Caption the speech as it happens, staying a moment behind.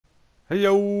Hey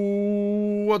yo,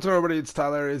 what's up everybody? It's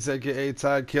Tyler, it's aka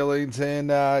Todd Killington.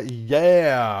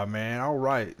 Yeah, man. All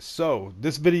right. So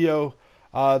this video,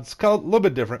 it's kind of a little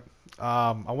bit different.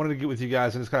 I wanted to get with you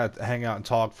guys and just kind of hang out and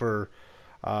talk for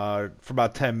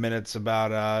about 10 minutes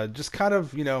about just kind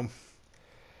of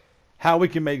how we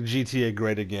can make GTA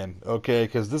great again. Okay,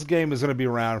 because this game is going to be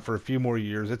around for a few more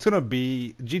years. It's going to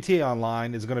be GTA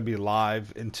Online is going to be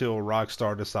live until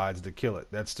Rockstar decides to kill it.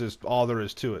 That's just all there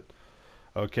is to it.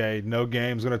 Okay, no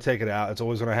game's going to take it out. It's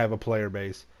always going to have a player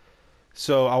base.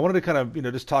 So I wanted to kind of,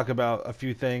 just talk about a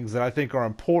few things that I think are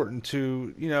important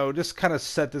to, just kind of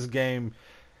set this game.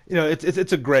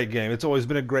 It's a great game. It's always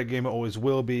been a great game. It always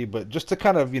will be. But just to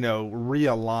kind of,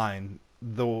 realign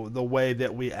the way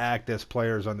that we act as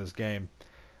players on this game.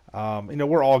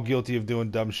 We're all guilty of doing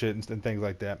dumb shit and things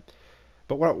like that.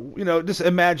 But just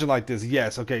imagine like this.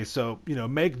 Yes, okay. So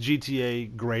make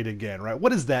GTA great again, right?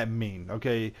 What does that mean?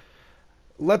 Okay,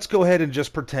 let's go ahead and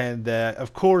just pretend that,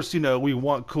 of course, we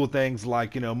want cool things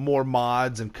like, more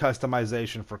mods and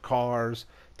customization for cars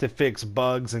to fix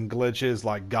bugs and glitches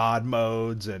like God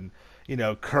modes and,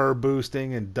 curb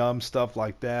boosting and dumb stuff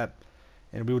like that.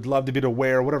 And we would love to be able to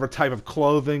wear whatever type of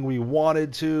clothing we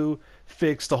wanted to,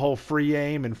 fix the whole free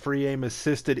aim and free aim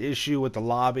assisted issue with the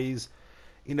lobbies.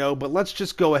 But let's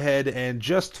just go ahead and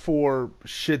just for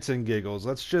shits and giggles,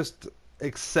 let's just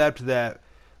accept that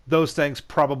those things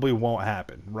probably won't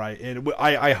happen, right? And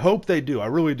I hope they do. I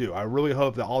really do. I really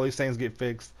hope that all these things get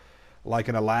fixed, like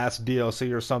in the last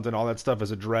DLC or something. All that stuff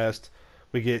is addressed.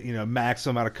 We get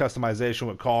maximum amount of customization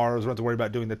with cars. We don't have to worry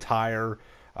about doing the tire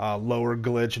lower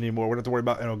glitch anymore. We don't have to worry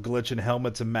about glitching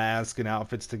helmets and masks and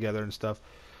outfits together and stuff.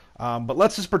 But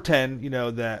let's just pretend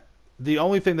that the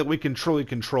only thing that we can truly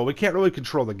control, we can't really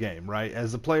control the game, right?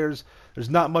 As the players, there's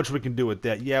not much we can do with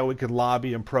that. Yeah, we can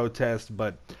lobby and protest,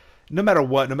 but no matter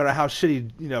what, no matter how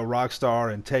shitty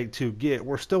Rockstar and Take Two get,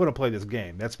 we're still going to play this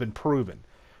game. That's been proven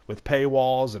with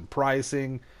paywalls and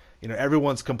pricing.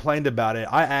 Everyone's complained about it.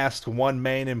 I asked one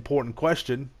main important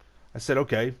question. I said,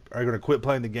 "Okay, are you going to quit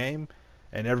playing the game?"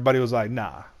 And everybody was like,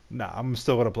 "Nah, I'm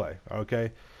still going to play."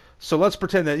 Okay, so let's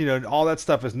pretend that all that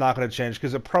stuff is not going to change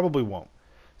because it probably won't.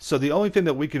 So the only thing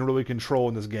that we can really control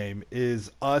in this game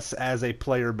is us as a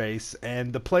player base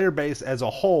and the player base as a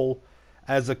whole,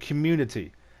 as a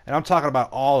community. And I'm talking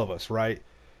about all of us, right?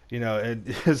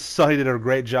 And Sonny did a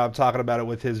great job talking about it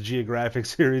with his geographic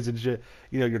series and shit.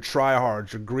 Your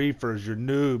tryhards, your griefers, your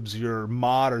noobs, your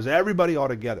modders, everybody all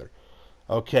together.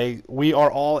 Okay, we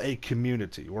are all a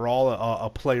community. We're all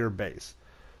a player base.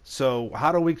 So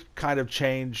how do we kind of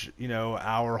change,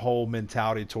 our whole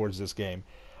mentality towards this game?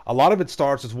 A lot of it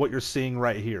starts with what you're seeing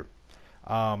right here.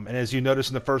 And as you notice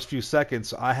in the first few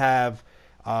seconds, I have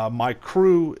my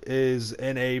crew is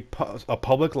in a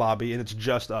public lobby, and it's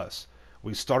just us.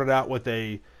 We started out with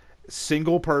a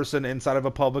single person inside of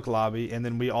a public lobby, and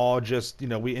then we all just,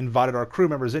 we invited our crew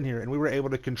members in here, and we were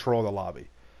able to control the lobby.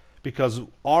 Because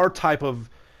our type of,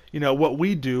 what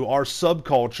we do, our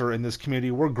subculture in this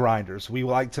community, we're grinders. We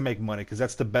like to make money because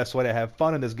that's the best way to have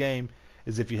fun in this game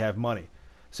is if you have money.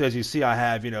 So as you see, I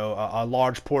have, a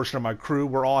large portion of my crew.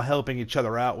 We're all helping each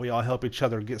other out. We all help each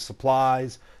other get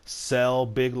supplies, sell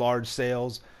big, large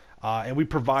sales. And we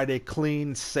provide a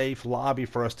clean, safe lobby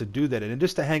for us to do that in and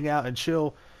just to hang out and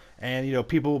chill. And,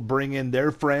 people bring in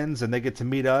their friends and they get to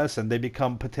meet us and they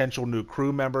become potential new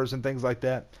crew members and things like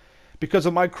that. Because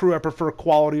of my crew, I prefer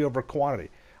quality over quantity.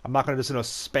 I'm not going to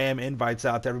just, spam invites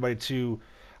out to everybody to,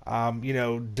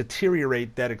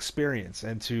 deteriorate that experience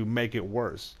and to make it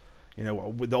worse.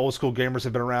 The old school gamers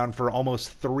have been around for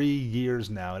almost 3 years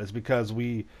now, and it's because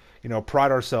we,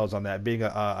 pride ourselves on that, being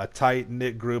a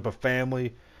tight-knit group, a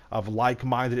family of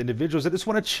like-minded individuals that just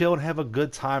want to chill and have a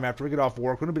good time after we get off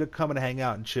work. We want to be to come and hang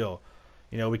out and chill.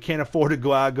 We can't afford to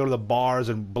go out, go to the bars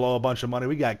and blow a bunch of money.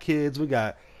 We got kids, we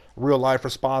got real life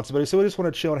responsibility, so we just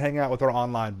want to chill and hang out with our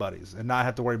online buddies and not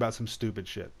have to worry about some stupid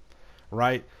shit,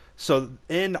 right? So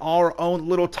in our own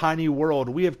little tiny world,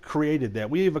 we have created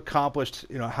that. We have accomplished,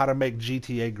 how to make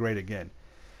GTA great again.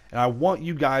 And I want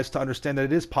you guys to understand that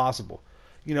it is possible.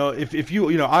 If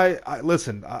you, I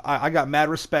listen, I got mad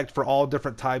respect for all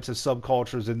different types of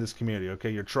subcultures in this community.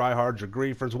 Okay, your tryhards, your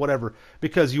griefers, whatever,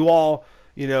 because you all,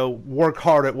 work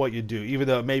hard at what you do, even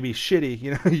though it may be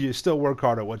shitty. You still work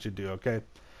hard at what you do. Okay,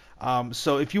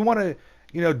 so if you want to,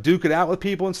 duke it out with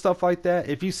people and stuff like that,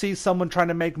 if you see someone trying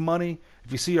to make money,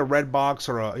 if you see a red box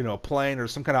or a plane or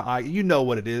some kind of you know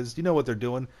what it is, you know what they're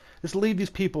doing. Just leave these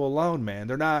people alone, man.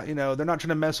 They're not, they're not trying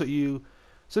to mess with you.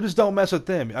 So just don't mess with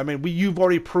them. I mean, you've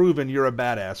already proven you're a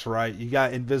badass, right? You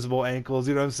got invisible ankles,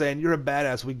 you know what I'm saying? You're a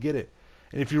badass. We get it.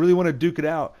 And if you really want to duke it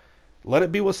out, Let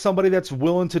it be with somebody that's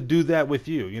willing to do that with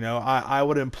you. You know, I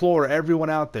would implore everyone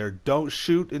out there, don't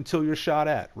shoot until you're shot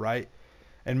at, right?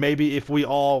 And maybe if we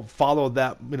all follow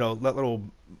that, you know, that little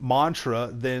mantra,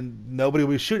 then nobody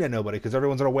will be shooting at nobody because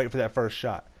everyone's gonna wait for that first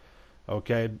shot.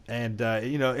 Okay, and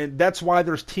you know, and that's why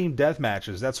there's team death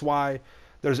matches. That's why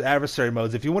there's adversary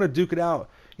modes. If you want to duke it out,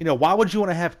 you know, why would you want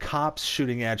to have cops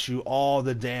shooting at you all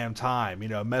the damn time? You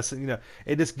know, messing. You know,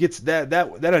 it just gets that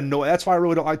annoying. That's why I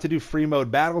really don't like to do free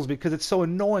mode battles because it's so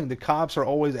annoying. The cops are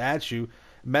always at you,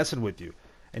 messing with you,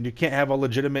 and you can't have a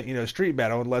legitimate, you know, street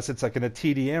battle unless it's like in a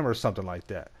TDM or something like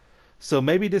that. So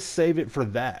maybe just save it for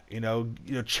that. You know,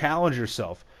 challenge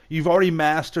yourself. You've already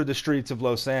mastered the streets of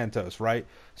Los Santos, right?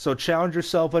 So challenge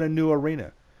yourself in a new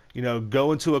arena. You know,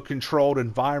 go into a controlled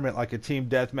environment like a team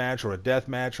deathmatch or a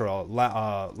deathmatch or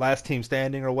a last team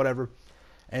standing or whatever,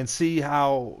 and see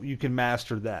how you can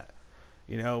master that.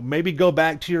 You know, maybe go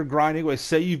back to your grind anyway.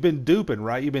 Say you've been duping,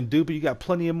 right? You've been duping. You got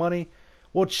plenty of money.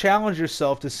 Well, challenge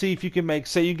yourself to see if you can make.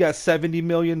 Say you got 70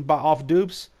 million off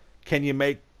dupes. Can you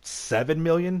make 7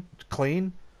 million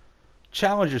clean?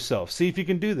 Challenge yourself. See if you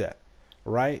can do that,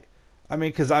 right? I mean,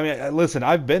 because I mean, listen,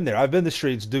 I've been there. I've been the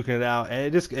streets duking it out, and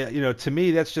it just, you know, to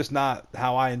me, that's just not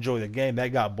how I enjoy the game.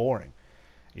 That got boring,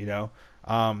 you know.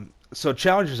 So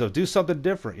challenge yourself. Do something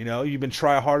different. You know, you've been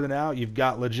trying hard out. You've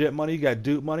got legit money. You got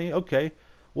dupe money. Okay,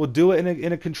 well, do it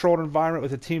in a controlled environment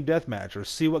with a team deathmatch, or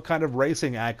see what kind of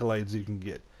racing accolades you can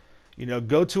get. You know,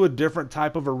 go to a different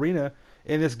type of arena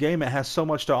in this game. It has so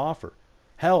much to offer.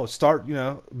 Hell, start, you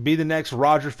know, be the next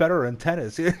Roger Federer in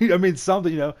tennis. I mean,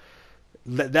 something, you know,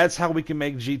 that's how we can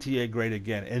make GTA great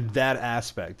again in that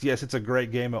aspect. Yes, it's a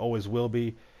great game. It always will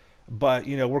be. But,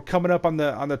 you know, we're coming up on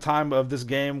the time of this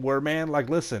game where, man, like,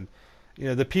 listen, you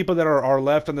know, the people that are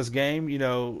left on this game, you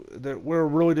know, we're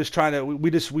really just trying to,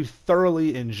 we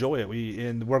thoroughly enjoy it.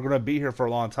 And we're going to be here for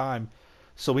a long time.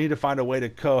 So we need to find a way to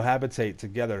cohabitate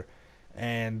together.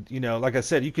 And, you know, like I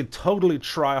said, you can totally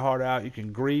try hard out. You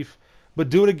can grief,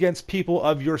 but do it against people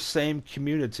of your same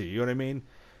community. You know what I mean?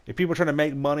 If people are trying to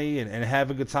make money and have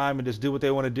a good time and just do what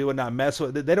they want to do and not mess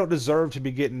with it, they don't deserve to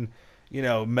be getting, you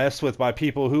know, messed with by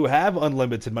people who have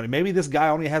unlimited money. Maybe this guy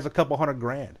only has a couple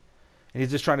 $100,000 and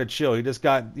he's just trying to chill. He just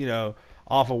got, you know,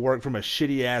 off of work from a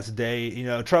shitty ass day. You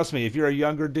know, trust me, if you're a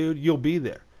younger dude, you'll be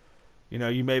there. You know,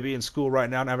 you may be in school right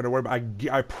now and having to worry, but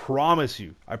I promise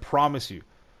you,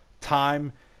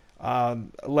 time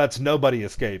lets nobody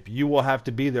escape. You will have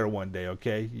to be there one day,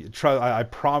 okay? I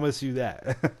promise you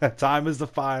that. Time is the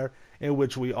fire in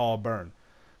which we all burn.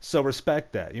 So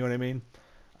respect that. You know what I mean?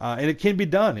 And it can be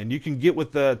done, and you can get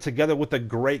together with a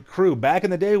great crew. Back in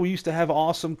the day, we used to have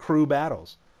awesome crew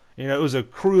battles. You know, it was a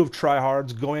crew of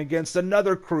tryhards going against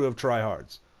another crew of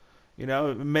tryhards. You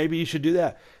know, maybe you should do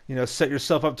that. You know, set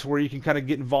yourself up to where you can kind of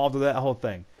get involved with that whole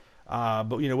thing.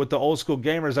 But you know, with the old school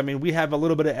gamers, I mean, we have a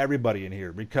little bit of everybody in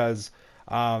here because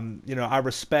you know, I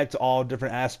respect all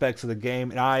different aspects of the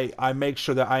game, and I make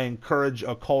sure that I encourage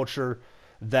a culture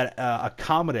that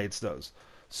accommodates those.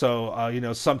 So you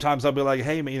know, sometimes I'll be like,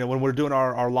 hey, you know, when we're doing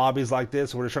our lobbies like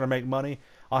this, we're just trying to make money.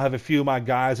 I'll have a few of my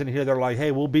guys in here that are like,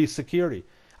 hey, we'll be security.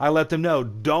 I let them know,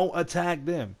 don't attack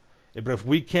them. But if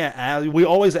we can't, we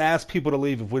always ask people to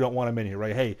leave if we don't want them in here,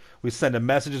 right? Hey, we send them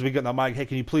messages, we get on the mic, hey,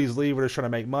 can you please leave? We're just trying to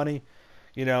make money,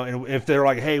 you know. And if they're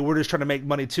like, hey, we're just trying to make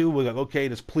money too, we're like, okay,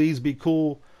 just please be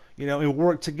cool, you know, and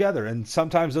work together. And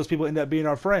sometimes those people end up being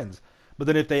our friends. But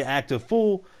then if they act a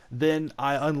fool, then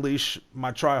I unleash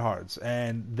my tryhards,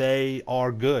 and they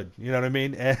are good, you know what I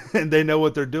mean? And they know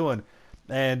what they're doing,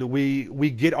 and we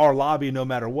get our lobby no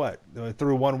matter what,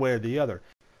 through one way or the other.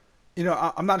 You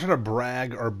know, I'm not trying to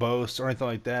brag or boast or anything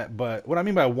like that, but what I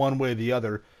mean by one way or the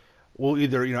other, we'll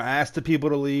either, you know, ask the people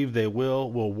to leave, they will,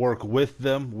 we'll work with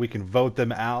them, we can vote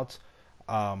them out.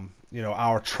 You know,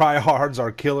 our tryhards,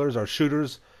 our killers, our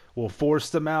shooters, will force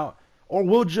them out, or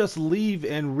we'll just leave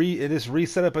and just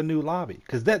reset up a new lobby,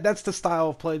 because that's the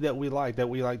style of play that we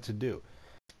like to do.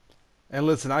 And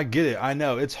listen, I get it. I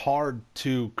know it's hard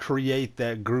to create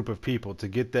that group of people, to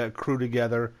get that crew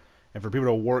together, and for people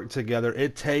to work together.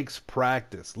 It takes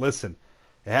practice. Listen,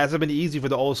 it hasn't been easy for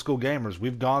the old school gamers.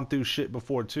 We've gone through shit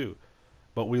before too,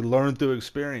 but we learn through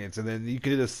experience. And then you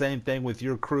can do the same thing with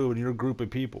your crew and your group of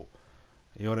people.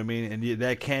 You know what I mean? And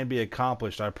that can be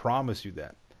accomplished. I promise you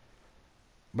that.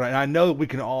 But I know that we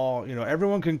can all, you know,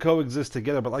 everyone can coexist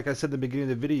together. But like I said at the beginning of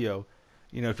the video,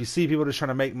 you know, if you see people just trying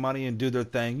to make money and do their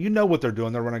thing, you know what they're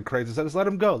doing. They're running crates. So just let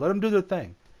them go. Let them do their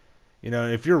thing. You know,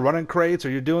 if you're running crates or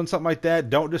you're doing something like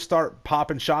that, don't just start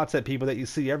popping shots at people that you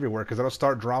see everywhere, because that'll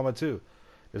start drama too.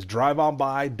 Just drive on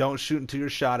by. Don't shoot until you're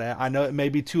shot at. I know it may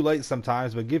be too late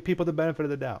sometimes, but give people the benefit of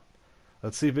the doubt.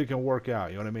 Let's see if it can work out.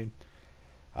 You know what I mean?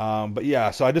 But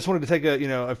yeah, so I just wanted to take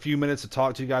a few minutes to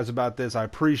talk to you guys about this. I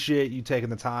appreciate you taking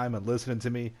the time and listening to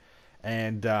me.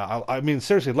 And I mean,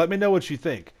 seriously, let me know what you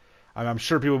think. I'm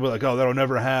sure people will be like, "Oh, that'll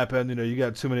never happen." You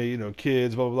got too many,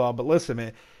 kids, blah blah blah. But listen,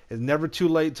 man, it's never too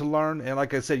late to learn. And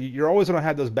like I said, you're always going to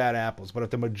have those bad apples. But if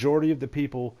the majority of the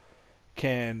people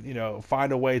can,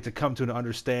 find a way to come to an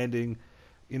understanding,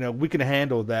 we can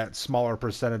handle that smaller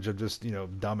percentage of just,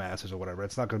 dumbasses or whatever.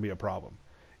 It's not going to be a problem.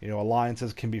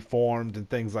 Alliances can be formed and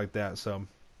things like that. So,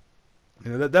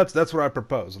 that's what I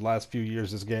propose. The last few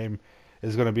years, this game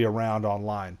is going to be around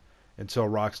online until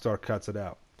Rockstar cuts it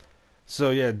out.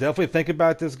 So yeah, definitely think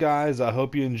about this, guys. I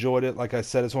hope you enjoyed it. Like I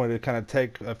said, I just wanted to kind of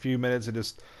take a few minutes and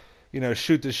just,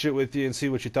 shoot the shit with you and see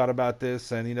what you thought about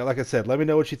this. And like I said, let me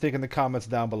know what you think in the comments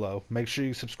down below. Make sure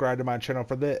you subscribe to my channel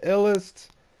for the illest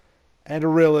and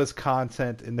realest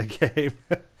content in the game.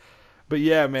 But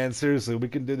yeah, man, seriously, we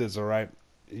can do this, all right?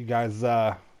 You guys,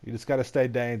 you just gotta stay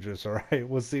dangerous, all right?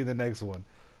 We'll see you in the next one.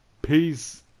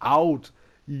 Peace out.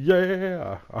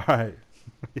 Yeah. All right.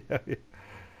 Yeah.